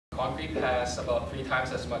concrete has about 3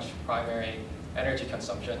 times as much primary energy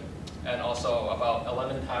consumption, and also about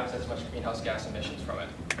 11 times as much greenhouse gas emissions from it.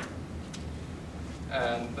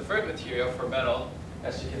 And the third material, for metal,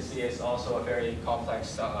 as you can see, is also a very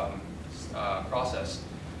complex process.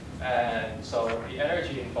 And so the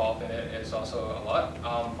energy involved in it is also a lot.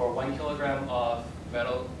 For 1 kilogram of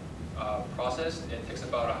metal processed, it takes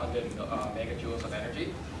about 100 megajoules of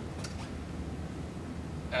energy.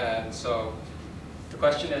 And so the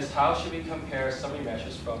question is, how should we compare summary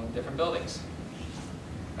measures from different buildings?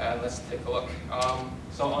 And let's take a look.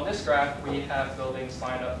 So on this graph, we have buildings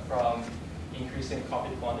lined up from increasing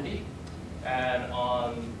concrete quantity. And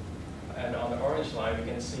on the orange line, we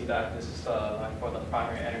can see that this is the line for the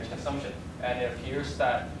primary energy consumption. And it appears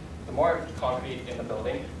that the more concrete in the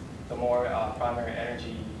building, the more primary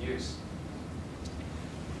energy you use.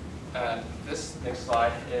 And this next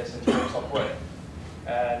slide is in terms of wood.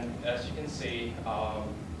 And as you can see,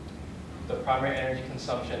 the primary energy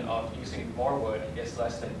consumption of using more wood is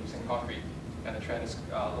less than using concrete. And the trend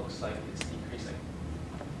looks like it's decreasing.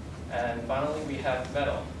 And finally, we have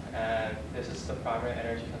metal. And this is the primary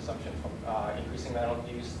energy consumption from increasing metal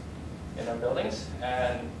used in our buildings.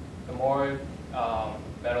 And the more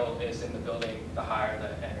metal is in the building, the higher the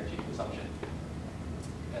energy consumption.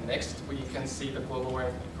 And next, we can see the global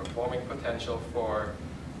warming potential for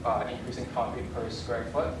increasing concrete per square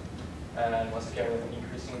foot. And once again, with an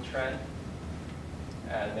increasing trend.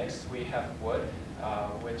 And next, we have wood,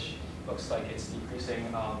 which looks like it's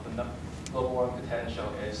decreasing. The global warming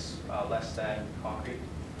potential is less than concrete.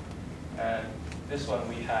 And this one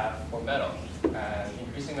we have for metal. And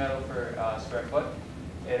increasing metal per square foot,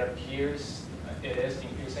 it appears it is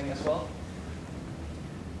increasing as well.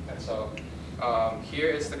 And so here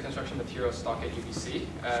is the construction material stock at UBC.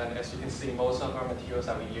 And as you can see, most of our materials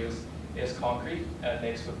that we use is concrete, and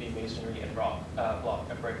next would be masonry and block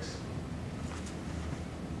and bricks.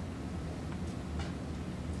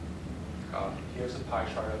 Here's a pie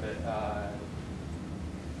chart of it.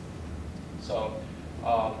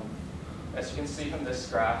 As you can see from this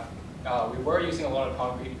graph, we were using a lot of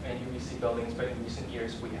concrete in UBC buildings, but in recent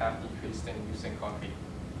years we have decreased in using concrete.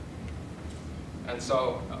 And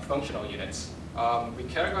so, functional units. We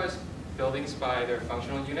categorize buildings by their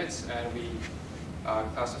functional units, and we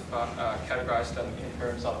categorize them in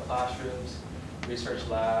terms of classrooms, research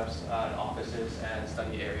labs, offices, and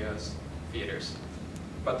study areas, theaters.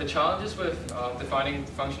 But the challenges with defining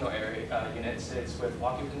functional units is with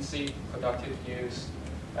occupancy, productive use,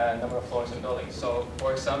 and number of floors in buildings. So,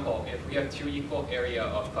 for example, if we have 2 equal area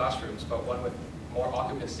of classrooms, but one with more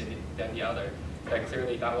occupancy than the other, then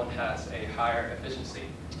clearly that one has a higher efficiency.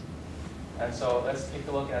 And so let's take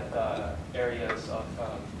a look at the areas of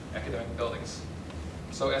academic buildings.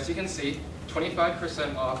 So as you can see,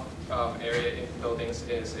 25% of area in buildings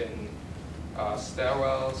is in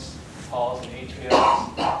stairwells, halls, and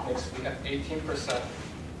atriums. Next, we have 18%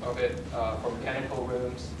 of it for mechanical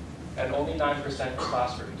rooms, and only 9% for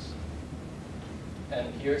classrooms.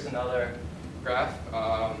 And here's another graph.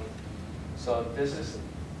 So this is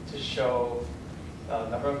to show the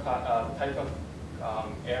number of type of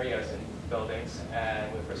areas in buildings,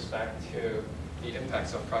 and with respect to the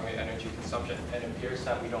impacts of primary energy consumption. And it appears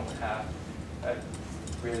that we don't have a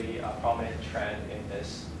really prominent trend in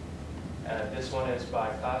this. And this one is by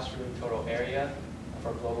classroom total area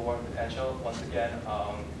for global warming potential. Once again,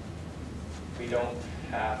 we don't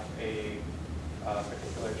have a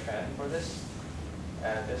particular trend for this.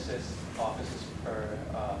 And this is offices per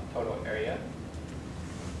total area.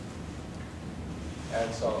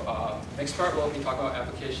 And so next part we'll be talking about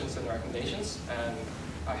applications and recommendations, and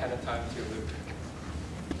I hand the time to Luke.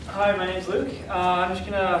 Hi, my name's Luke. I'm just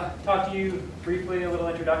going to talk to you briefly, a little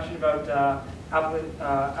introduction about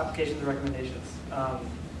applications and recommendations.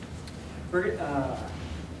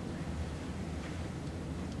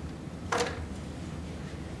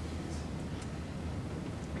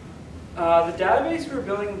 The database we're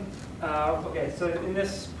building, okay, so in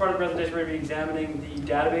this part of the presentation we're going to be examining the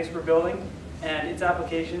database we're building and its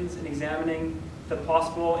applications, and examining the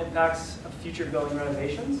possible impacts of future building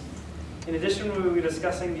renovations. In addition, we will be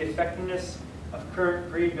discussing the effectiveness of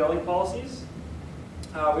current green building policies.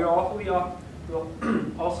 We will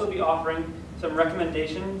also be offering some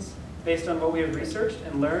recommendations based on what we have researched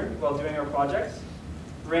and learned while doing our projects,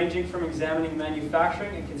 ranging from examining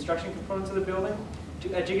manufacturing and construction components of the building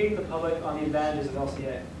to educating the public on the advantages of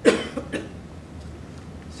LCA.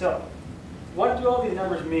 So, what do all these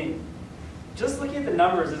numbers mean? Just looking at the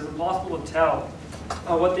numbers, it's impossible to tell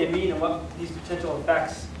what they mean and what these potential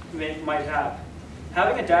effects might have.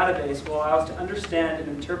 Having a database will allow us to understand and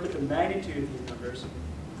interpret the magnitude of these numbers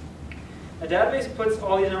A database puts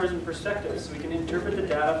all these numbers in perspective so we can interpret the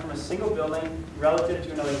data from a single building relative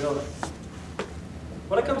to another building.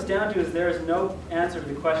 What it comes down to is there is no answer to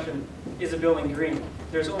the question, is a building green?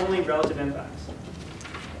 There's only relative impacts.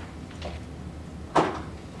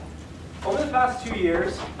 Over the past 2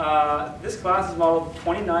 years, this class has modeled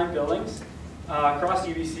 29 buildings across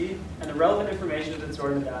UBC, and the relevant information has been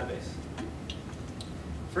stored in the database.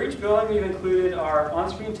 For each building, we've included our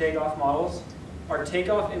on-screen takeoff models, our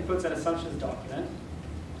takeoff inputs and assumptions document,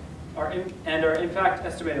 and our impact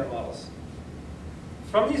estimator models.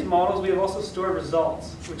 From these models, we have also stored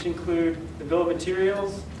results, which include the bill of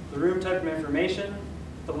materials, the room type of information,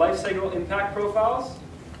 the life cycle impact profiles,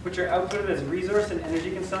 which are outputted as resource and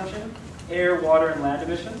energy consumption, air, water, and land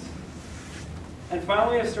emissions. And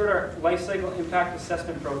finally, we have stored our life cycle impact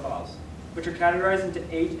assessment profiles, which are categorized into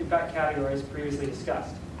 8 impact categories previously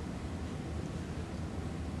discussed.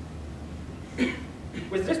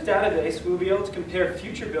 With this database, we will be able to compare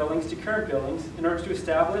future buildings to current buildings in order to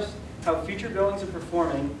establish how future buildings are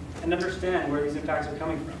performing and understand where these impacts are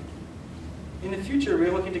coming from. In the future, we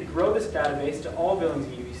are looking to grow this database to all buildings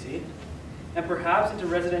in UBC, and perhaps into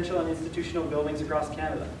residential and institutional buildings across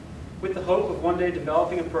Canada, with the hope of one day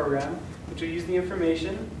developing a program which will use the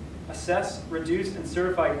information, assess, reduce, and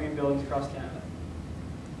certify green buildings across Canada.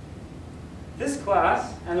 This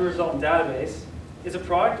class and the resultant database is a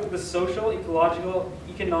product of the Social, Ecological,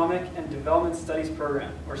 Economic, and Development Studies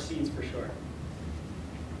Program, or SEEDS for short,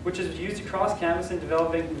 which is used across campus in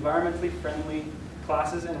developing environmentally friendly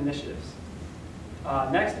classes and initiatives.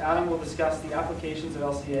 Next, Adam will discuss the applications of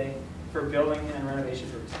LCA for building and renovation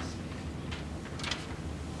purposes.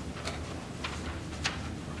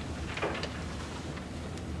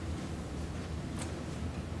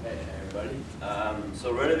 Hey everybody.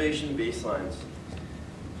 So renovation baselines.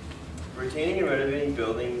 Retaining and renovating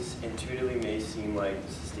buildings intuitively may seem like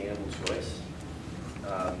a sustainable choice,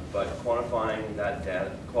 but quantifying that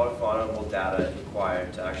data, quantifiable data is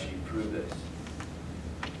required to actually prove this.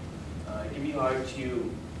 It can be hard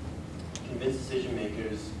to convince decision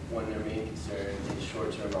makers when their main concern is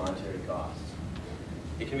short-term monetary costs.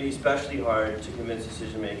 It can be especially hard to convince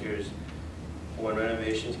decision makers when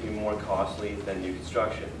renovations can be more costly than new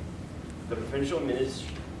construction. The Provincial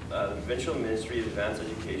Ministry of Advanced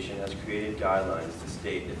Education has created guidelines to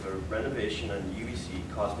state if a renovation on UBC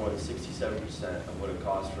costs more than 67% of what it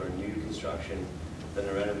costs for a new construction, then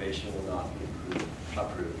the renovation will not be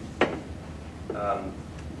approved.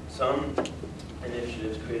 Some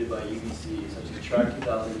initiatives created by UBC, such as Track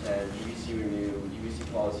 2010, UBC Renew, UBC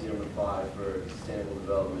Policy No. 5 for Sustainable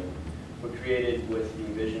Development, were created with the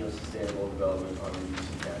vision of sustainable development on the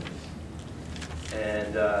UBC campus.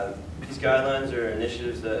 And these guidelines are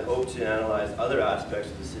initiatives that hope to analyze other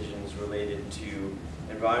aspects of decisions related to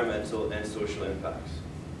environmental and social impacts.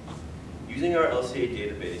 Using our LCA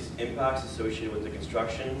database, impacts associated with the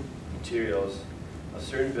construction materials of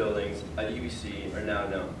certain buildings at UBC are now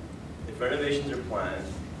known. If renovations are planned,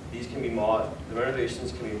 the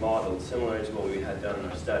renovations can be modeled similar to what we had done in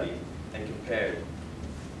our study and compared.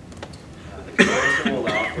 The comparison will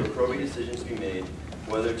allow for appropriate decisions to be made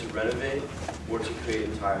whether to renovate or to create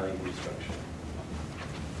entirely new structure.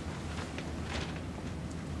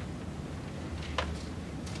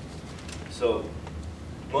 So,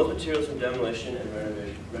 most materials from demolition and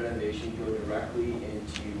renovation go directly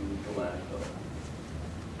into the landfill.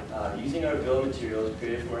 Using our bill of materials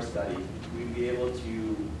created from our study, we'd be able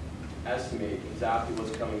to estimate exactly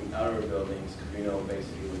what's coming out of our buildings because we know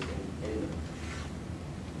basically what's in them.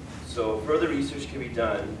 So further research can be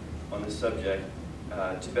done on this subject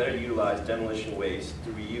to better utilize demolition waste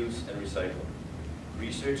to reuse and recycle.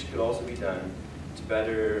 Research could also be done to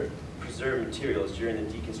better preserve materials during the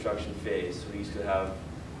deconstruction phase so these could have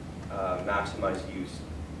maximized use,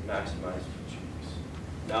 maximized future use.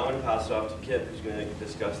 Now I'm going to pass it off to Kip, who's going to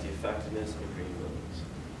discuss the effectiveness of green buildings.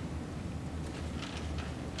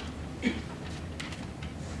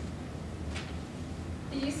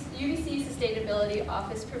 The UBC Sustainability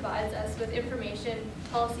Office provides us with information,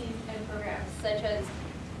 policies, and programs such as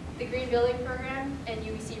the Green Building Program and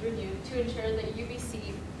UBC Renew to ensure that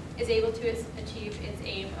UBC is able to achieve its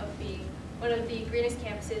aim of being one of the greenest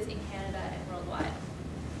campuses in Canada and worldwide.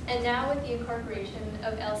 And now with the incorporation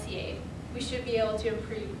of LCA, we should be able to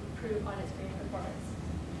improve on its green performance.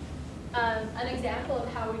 An example of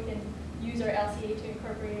how we can use our LCA to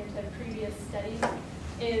incorporate into previous studies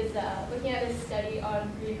is looking at this study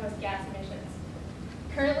on greenhouse gas emissions.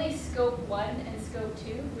 Currently, Scope 1 and Scope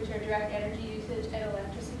 2, which are direct energy usage and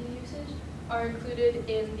electricity usage, are included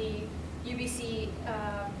in the UBC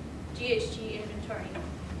GHG inventory.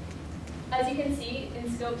 As you can see in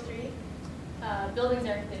Scope 3, buildings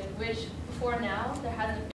are included, which before now, there hasn't